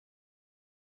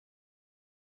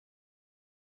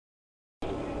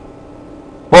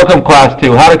Welcome class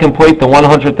to how to complete the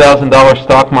 $100,000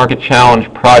 stock market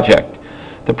challenge project.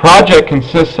 The project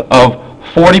consists of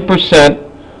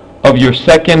 40% of your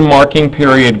second marking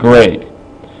period grade.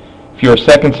 If you're a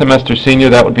second semester senior,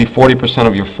 that would be 40%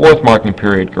 of your fourth marking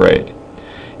period grade.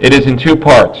 It is in two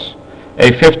parts, a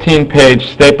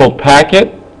 15-page stapled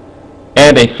packet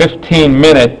and a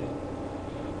 15-minute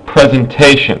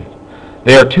presentation.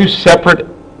 They are two separate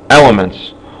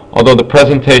elements, although the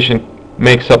presentation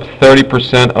makes up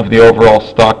 30% of the overall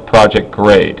stock project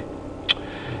grade.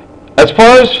 As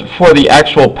far as for the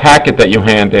actual packet that you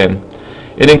hand in,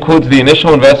 it includes the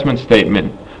initial investment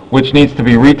statement, which needs to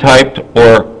be retyped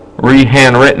or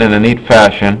re-handwritten in a neat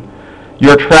fashion,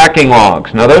 your tracking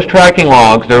logs. Now those tracking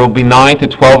logs, there will be 9 to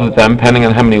 12 of them, depending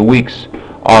on how many weeks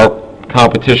our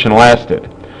competition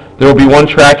lasted. There will be one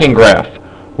tracking graph,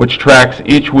 which tracks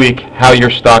each week how your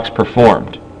stocks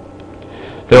performed.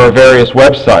 There are various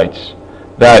websites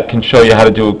that can show you how to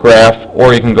do a graph,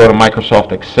 or you can go to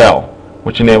Microsoft Excel,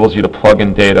 which enables you to plug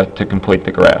in data to complete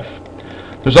the graph.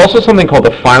 There's also something called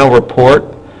the final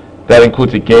report that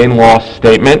includes a gain-loss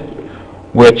statement,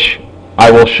 which I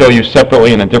will show you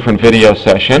separately in a different video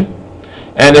session.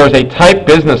 And there's a typed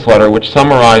business letter which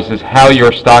summarizes how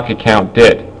your stock account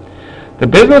did. The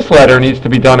business letter needs to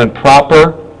be done in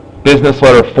proper business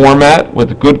letter format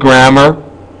with good grammar,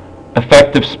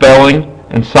 effective spelling,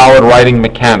 and solid writing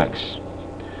mechanics.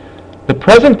 The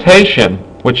presentation,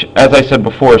 which as I said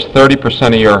before is 30%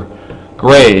 of your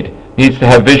grade, needs to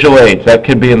have visual aids. That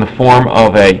could be in the form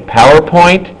of a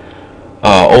PowerPoint,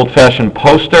 old-fashioned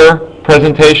poster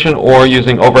presentation, or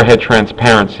using overhead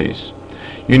transparencies.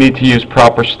 You need to use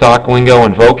proper stock lingo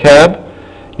and vocab.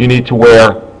 You need to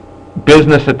wear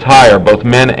business attire, both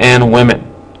men and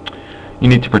women. You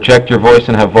need to project your voice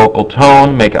and have vocal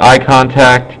tone, make eye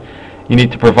contact. You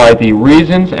need to provide the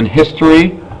reasons and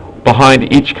history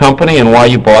behind each company and why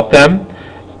you bought them.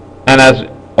 And as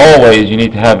always, you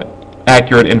need to have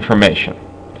accurate information.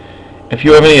 If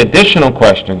you have any additional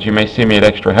questions, you may see me at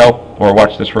Extra Help or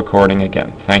watch this recording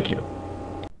again. Thank you.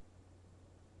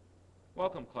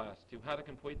 Welcome class to how to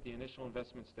complete the initial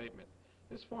investment statement.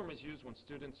 This form is used when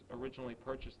students originally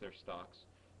purchase their stocks.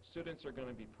 Students are going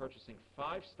to be purchasing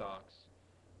 5 stocks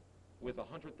with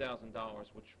 $100,000,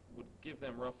 which would give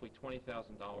them roughly $20,000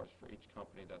 for each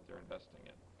company that they're investing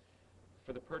in.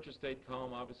 For the purchase date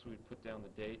column, obviously we'd put down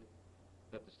the date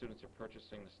that the students are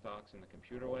purchasing the stocks in the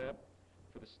computer lab.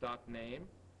 For the stock name,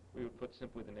 we would put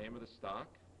simply the name of the stock.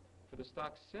 For the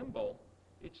stock symbol,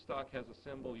 each stock has a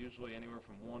symbol usually anywhere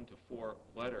from 1 to 4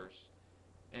 letters.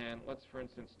 And let's, for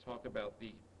instance, talk about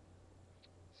the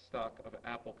stock of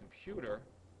Apple Computer.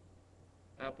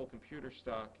 Apple Computer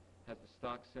stock has the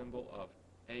stock symbol of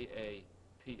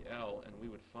AAPL, and we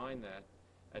would find that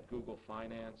at Google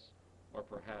Finance or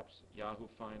perhaps Yahoo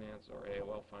Finance or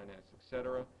AOL Finance,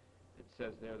 etc. It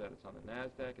says there that it's on the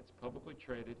NASDAQ, it's publicly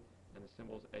traded, and the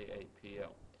symbol is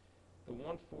AAPL. The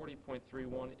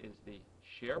 140.31 is the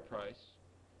share price,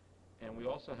 and we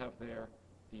also have there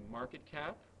the market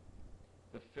cap,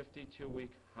 the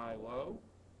 52-week high-low,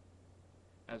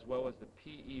 as well as the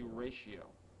PE ratio.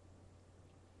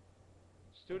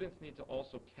 Students need to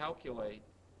also calculate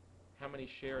how many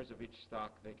shares of each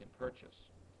stock they can purchase.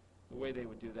 The way they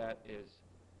would do that is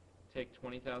take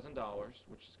 $20,000,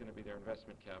 which is going to be their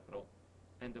investment capital,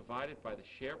 and divide it by the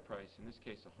share price, in this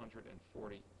case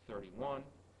 140.31,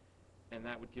 and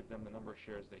that would give them the number of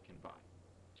shares they can buy.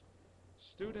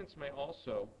 Students may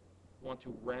also want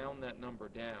to round that number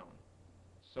down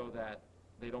so that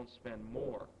they don't spend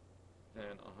more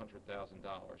than $100,000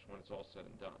 when it's all said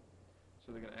and done.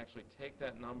 So they're going to actually take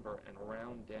that number and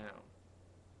round down,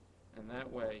 and that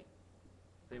way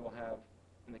they will have,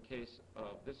 in the case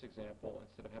of this example,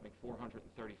 instead of having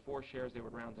 434 shares, they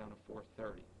would round down to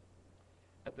 430.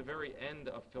 At the very end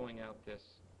of filling out this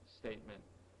statement,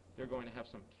 they're going to have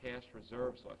some cash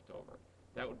reserves left over.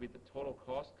 That would be the total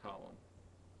cost column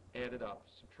added up,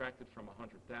 subtracted from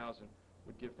 100,000,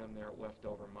 would give them their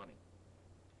leftover money.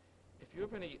 If you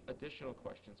have any additional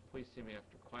questions, please see me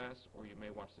after class, or you may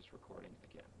watch this recording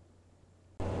again.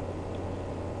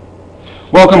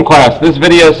 Welcome class. This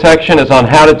video section is on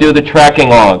how to do the tracking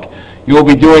log. You will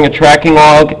be doing a tracking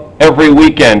log every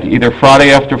weekend, either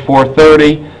Friday after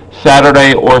 4:30,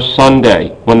 Saturday, or Sunday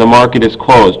when the market is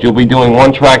closed. You'll be doing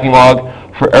one tracking log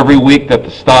for every week that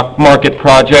the stock market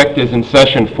project is in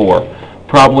session for,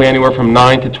 probably anywhere from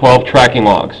 9 to 12 tracking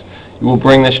logs. You will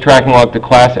bring this tracking log to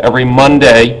class every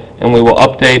Monday, and we will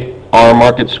update our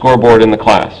market scoreboard in the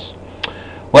class.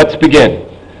 Let's begin.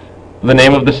 The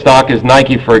name of the stock is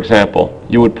Nike, for example.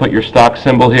 You would put your stock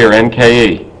symbol here,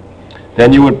 NKE.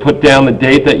 Then you would put down the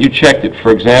date that you checked it. For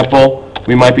example,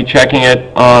 We might be checking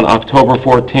it on October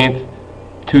 14th,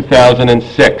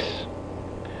 2006.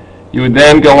 You would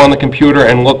then go on the computer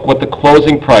and look what the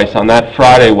closing price on that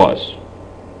Friday was.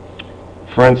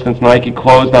 For instance, Nike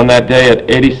closed on that day at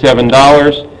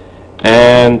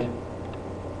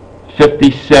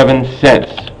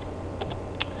 $87.57.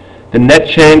 The net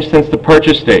change since the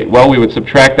purchase date, well, we would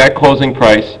subtract that closing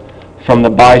price from the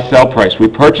buy-sell price. We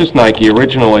purchased Nike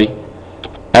originally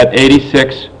at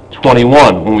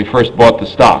 $86.21 when we first bought the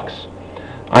stocks.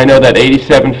 I know that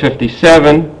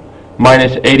 $87.57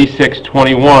 minus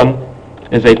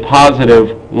 $86.21 is a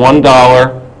positive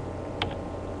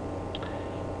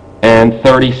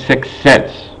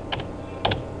 $1.36.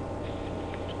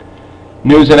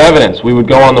 News and evidence. We would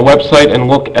go on the website and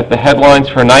look at the headlines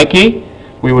for Nike.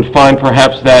 We would find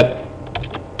perhaps that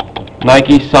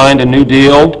Nike signed a new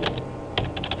deal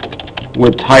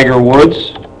with Tiger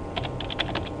Woods.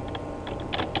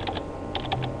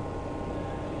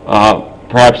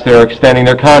 Perhaps they're extending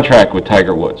their contract with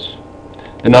Tiger Woods.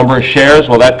 The number of shares,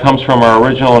 well, that comes from our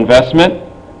original investment,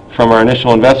 from our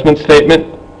initial investment statement,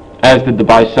 as did the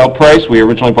buy-sell price. We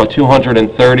originally bought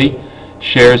 230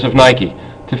 shares of Nike.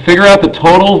 To figure out the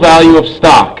total value of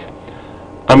stock,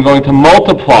 I'm going to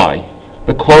multiply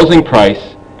the closing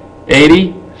price,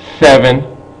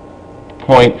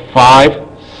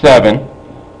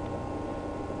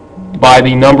 87.57, by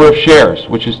the number of shares,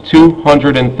 which is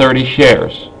 230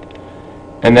 shares.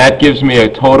 And that gives me a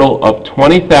total of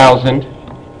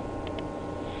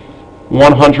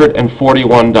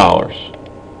 $20,141.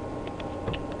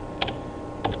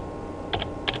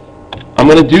 I'm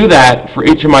going to do that for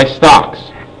each of my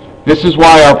stocks. This is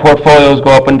why our portfolios go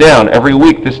up and down. Every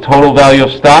week, this total value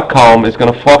of stock column is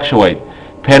going to fluctuate,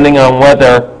 depending on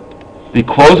whether the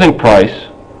closing price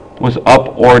was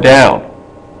up or down.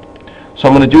 So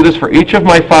I'm going to do this for each of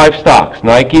my 5 stocks: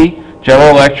 Nike, General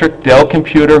Electric, Dell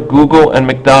Computer, Google, and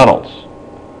McDonald's.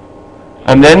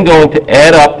 I'm then going to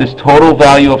add up this total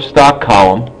value of stock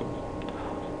column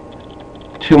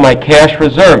to my cash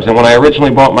reserves. And when I originally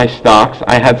bought my stocks,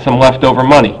 I had some leftover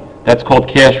money. That's called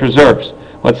cash reserves.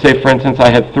 Let's say, for instance, I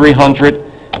had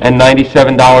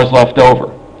 $397 left over.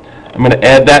 I'm going to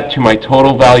add that to my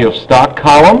total value of stock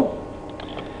column,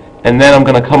 and then I'm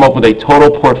going to come up with a total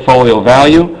portfolio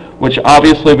value, which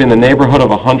obviously will be in the neighborhood of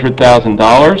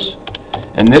 $100,000.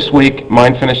 And this week,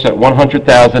 mine finished at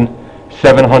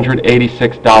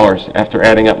 $100,786 after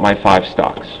adding up my 5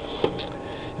 stocks.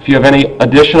 If you have any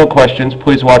additional questions,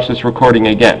 please watch this recording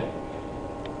again.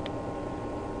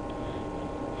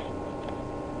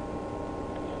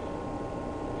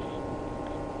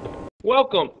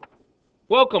 Welcome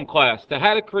class, to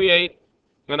how to create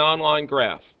an online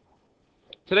graph.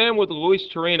 Today I'm with Luis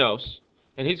Chirinos,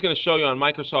 and he's going to show you on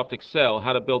Microsoft Excel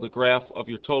how to build a graph of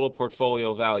your total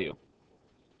portfolio value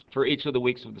for each of the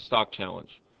weeks of the stock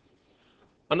challenge.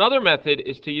 Another method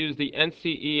is to use the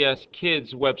NCES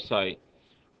Kids website.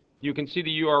 You can see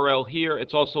the URL here.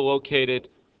 It's also located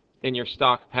in your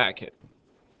stock packet.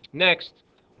 Next,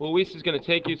 Luis is going to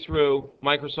take you through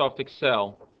Microsoft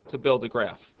Excel to build a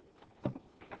graph.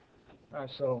 Alright,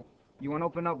 so you want to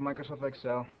open up Microsoft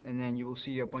Excel, and then you will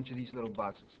see a bunch of these little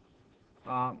boxes.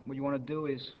 What you want to do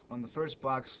is, on the first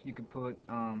box, you can put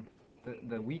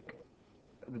the week,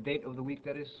 the date of the week,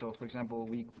 that is. So, for example,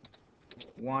 week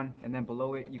 1, and then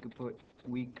below it, you could put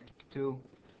week 2,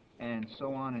 and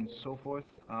so on and so forth.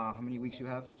 How many weeks you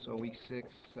have? So, week 6,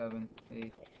 7,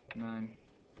 8, 9,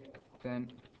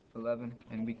 10, 11,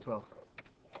 and week 12.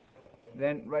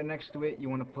 Then, right next to it, you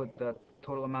want to put the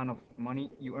total amount of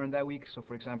money you earned that week. So,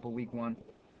 for example, week 1,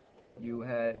 you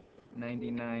had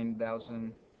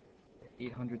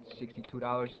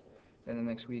 $99,862. Then the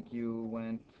next week you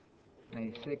went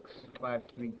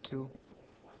 96,532,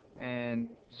 and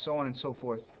so on and so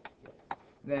forth.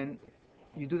 Then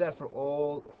you do that for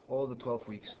all the 12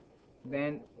 weeks.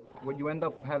 Then what you end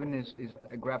up having is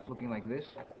a graph looking like this.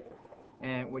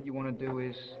 And what you want to do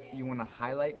is you want to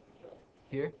highlight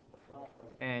here,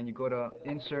 and you go to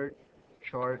Insert,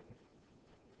 Chart,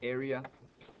 Area,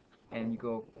 and you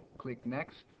go click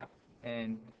Next,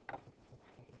 and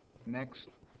Next,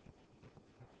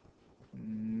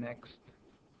 Next,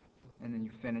 and then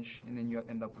you finish, and then you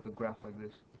end up with a graph like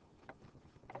this.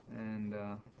 And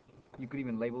you could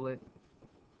even label it,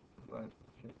 but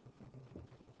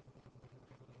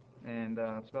and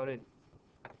that's about it.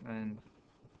 And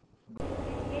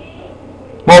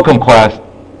Welcome, class,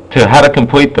 to how to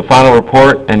complete the final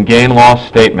report and gain-loss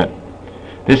statement.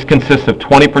 This consists of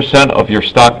 20% of your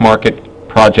stock market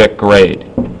project grade.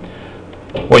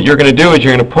 What you're going to do is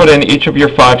you're going to put in each of your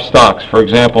 5 stocks. For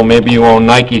example, maybe you own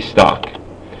Nike stock.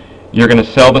 You're going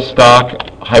to sell the stock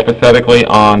hypothetically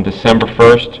on December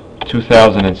 1st,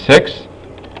 2006.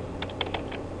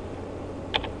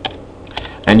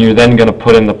 And you're then going to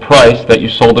put in the price that you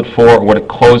sold it for, or what it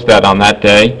closed at on that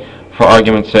day. For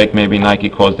argument's sake, maybe Nike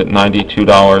closed at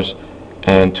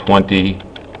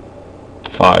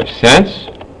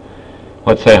 $92.25.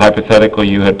 Let's say hypothetically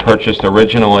you had purchased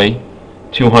originally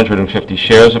 250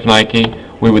 shares of Nike.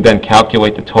 We would then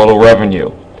calculate the total revenue.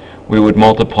 We would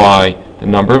multiply the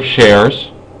number of shares,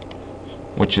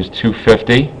 which is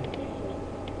 250,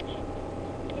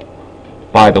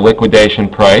 by the liquidation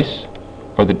price,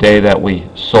 or the day that we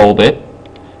sold it,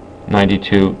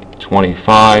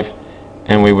 92.25,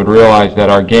 and we would realize that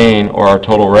our gain, or our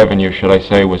total revenue, should I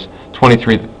say, was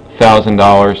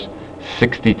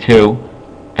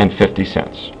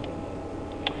 $23,062.50.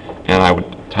 And I would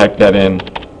type that in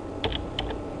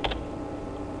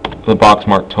the box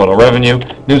marked total revenue.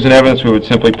 News and evidence, we would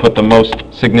simply put the most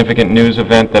significant news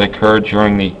event that occurred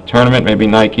during the tournament. Maybe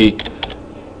Nike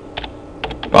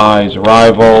buys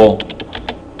rival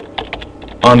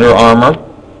Under Armour,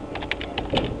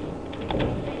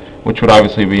 which would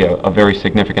obviously be a very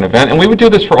significant event. And we would do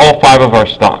this for all 5 of our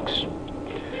stocks.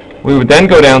 We would then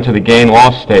go down to the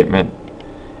gain-loss statement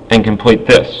and complete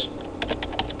this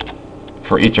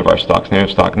for each of our stocks. Name of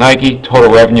stock Nike,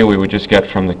 total revenue we would just get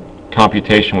from the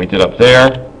computation we did up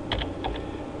there.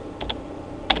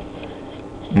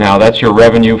 Now that's your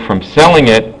revenue from selling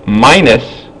it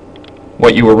minus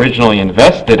what you originally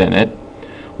invested in it,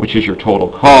 which is your total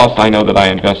cost. I know that I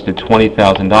invested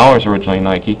 $20,000 originally in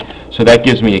Nike, so that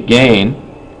gives me a gain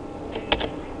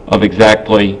of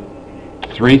exactly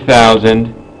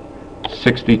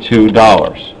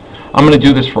 $3,062. I'm going to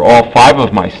do this for all 5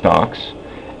 of my stocks,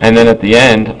 and then at the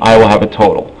end I will have a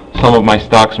total. Some of my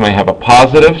stocks may have a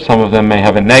positive, some of them may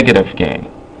have a negative gain.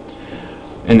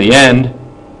 In the end,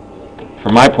 for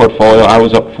my portfolio, I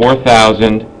was up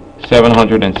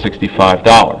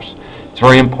 $4,765. It's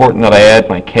very important that I add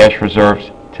my cash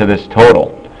reserves to this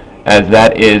total, as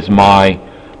that is my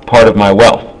part of my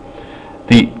wealth.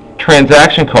 The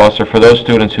transaction costs are for those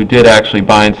students who did actually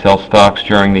buy and sell stocks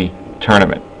during the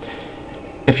tournament.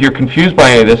 If you're confused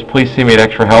by any of this, please see me at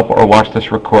Extra Help or watch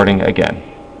this recording again.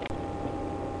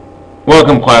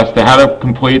 Welcome, class, to how to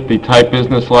complete the type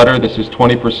business letter. This is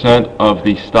 20% of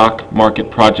the stock market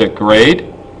project grade.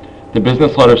 The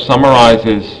business letter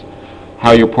summarizes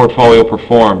how your portfolio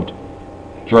performed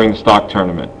during the stock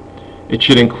tournament. It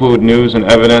should include news and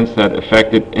evidence that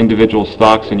affected individual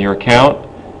stocks in your account,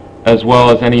 as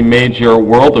well as any major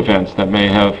world events that may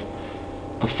have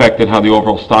affected how the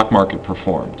overall stock market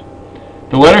performed.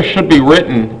 The letter should be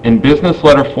written in business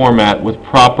letter format with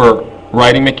proper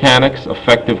writing mechanics,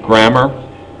 effective grammar,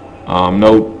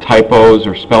 no typos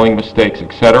or spelling mistakes,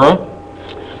 etc.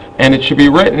 And it should be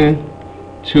written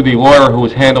to the lawyer who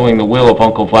was handling the will of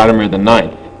Uncle Vladimir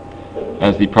IX,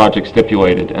 as the project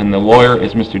stipulated. And the lawyer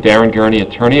is Mr. Darren Gurney,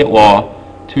 attorney at law,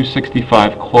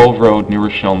 265 Clove Road, New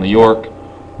Rochelle, New York,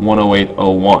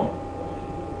 10801.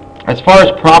 As far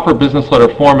as proper business letter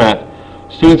format,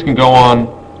 students can go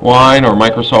online, or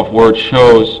Microsoft Word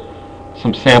shows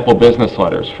some sample business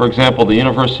letters. For example, the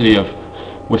University of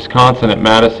Wisconsin at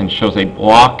Madison shows a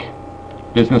block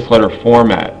business letter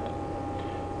format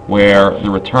where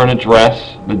the return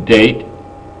address, the date,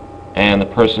 and the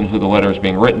person who the letter is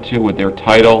being written to with their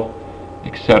title,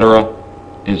 etc.,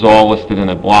 is all listed in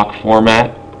a block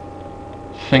format,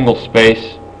 single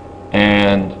space,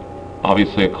 and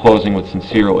obviously a closing with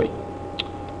sincerely.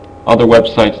 Other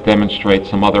websites demonstrate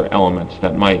some other elements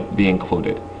that might be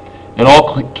included. In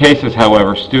all cases,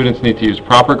 however, students need to use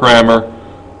proper grammar,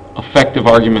 effective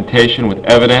argumentation with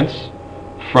evidence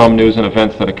from news and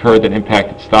events that occurred that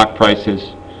impacted stock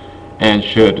prices, and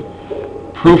should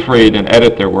proofread and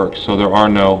edit their work so there are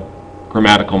no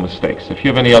grammatical mistakes. If you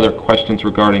have any other questions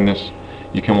regarding this,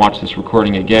 you can watch this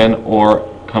recording again or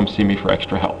come see me for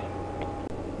extra help.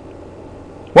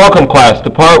 Welcome, class, to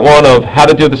part 1 of how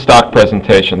to do the stock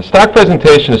presentation. The stock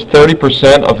presentation is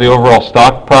 30% of the overall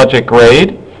stock project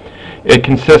grade. It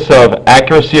consists of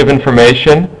accuracy of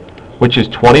information, which is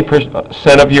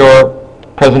 20% of your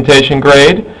presentation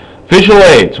grade, visual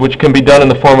aids, which can be done in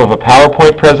the form of a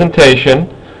PowerPoint presentation,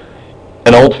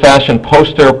 an old-fashioned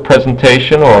poster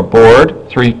presentation or a board,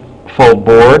 3-fold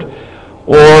board,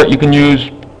 or you can use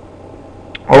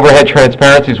overhead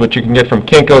transparencies, which you can get from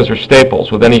Kinko's or Staples,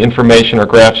 with any information or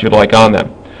graphs you'd like on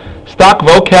them. Stock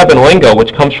vocab and lingo,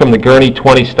 which comes from the Gurney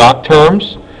 20 stock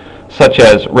terms, such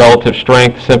as relative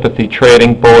strength, sympathy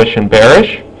trading, bullish and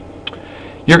bearish.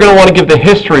 You're going to want to give the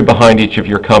history behind each of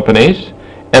your companies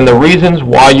and the reasons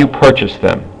why you purchased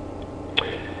them.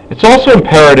 It's also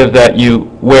imperative that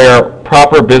you wear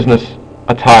proper business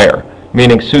attire.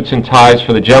 meaning suits and ties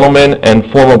for the gentlemen and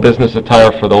formal business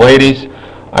attire for the ladies.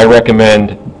 I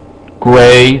recommend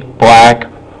gray,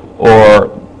 black, or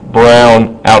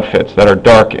brown outfits that are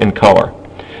dark in color.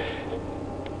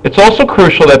 It's also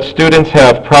crucial that students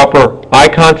have proper eye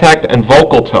contact and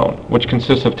vocal tone, which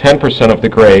consists of 10% of the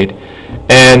grade,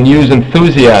 and use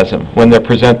enthusiasm when they're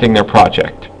presenting their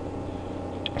project.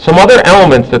 Some other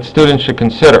elements that students should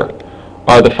consider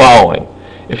are the following.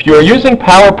 If you are using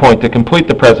PowerPoint to complete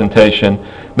the presentation,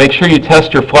 make sure you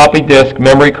test your floppy disk,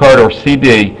 memory card, or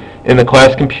CD in the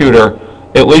class computer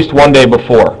at least one day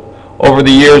before. Over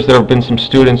the years, there have been some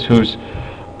students whose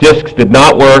disks did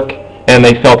not work and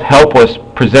they felt helpless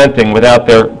presenting without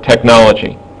their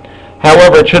technology.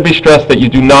 However, it should be stressed that you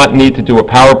do not need to do a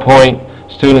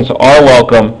PowerPoint. Students are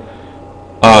welcome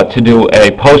to do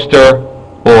a poster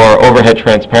or overhead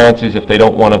transparencies if they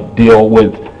don't want to deal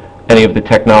with any of the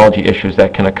technology issues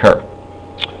that can occur.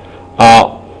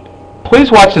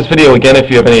 Please watch this video again if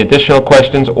you have any additional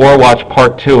questions, or watch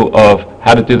part 2 of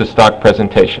how to do the stock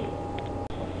presentation.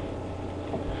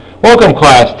 Welcome,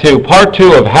 class, to part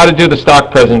 2 of how to do the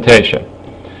stock presentation.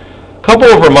 A couple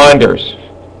of reminders.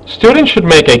 Students should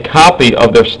make a copy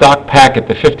of their stock packet,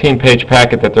 the 15-page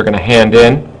packet that they're going to hand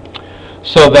in,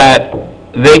 so that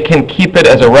they can keep it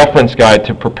as a reference guide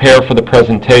to prepare for the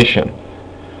presentation.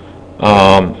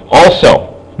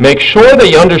 Also, make sure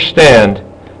that you understand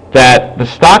that the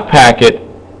stock packet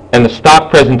and the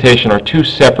stock presentation are two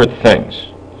separate things.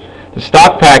 The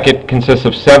stock packet consists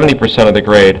of 70% of the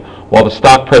grade, while the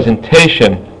stock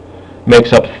presentation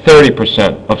makes up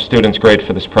 30% of students' grade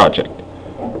for this project.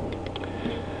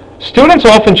 Students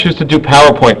often choose to do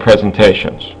PowerPoint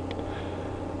presentations.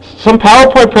 Some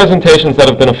PowerPoint presentations that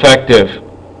have been effective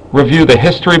review the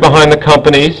history behind the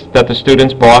companies that the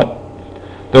students bought,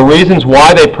 the reasons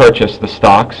why they purchased the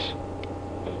stocks,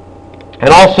 and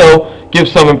also give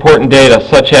some important data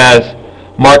such as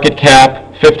market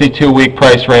cap, 52-week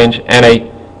price range, and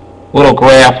a little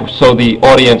graph so the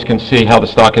audience can see how the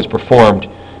stock has performed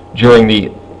during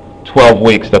the 12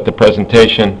 weeks that the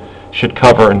presentation should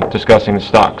cover in discussing the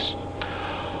stocks.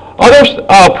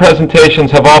 Other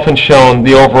presentations have often shown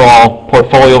the overall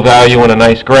portfolio value in a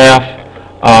nice graph,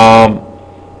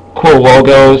 cool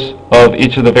logos of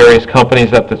each of the various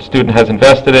companies that the student has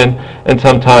invested in, and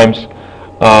sometimes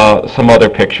some other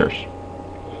pictures.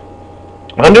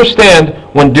 Understand,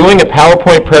 when doing a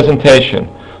PowerPoint presentation,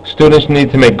 students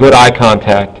need to make good eye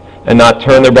contact and not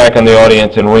turn their back on the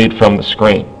audience and read from the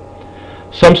screen.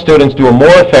 Some students do a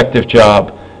more effective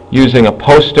job using a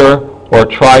poster or a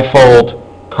trifold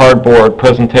cardboard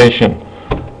presentation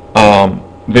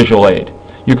visual aid.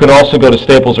 You can also go to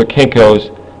Staples or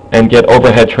Kinko's and get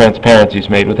overhead transparencies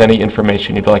made with any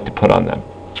information you'd like to put on them.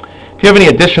 If you have any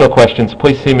additional questions,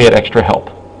 please see me at Extra Help.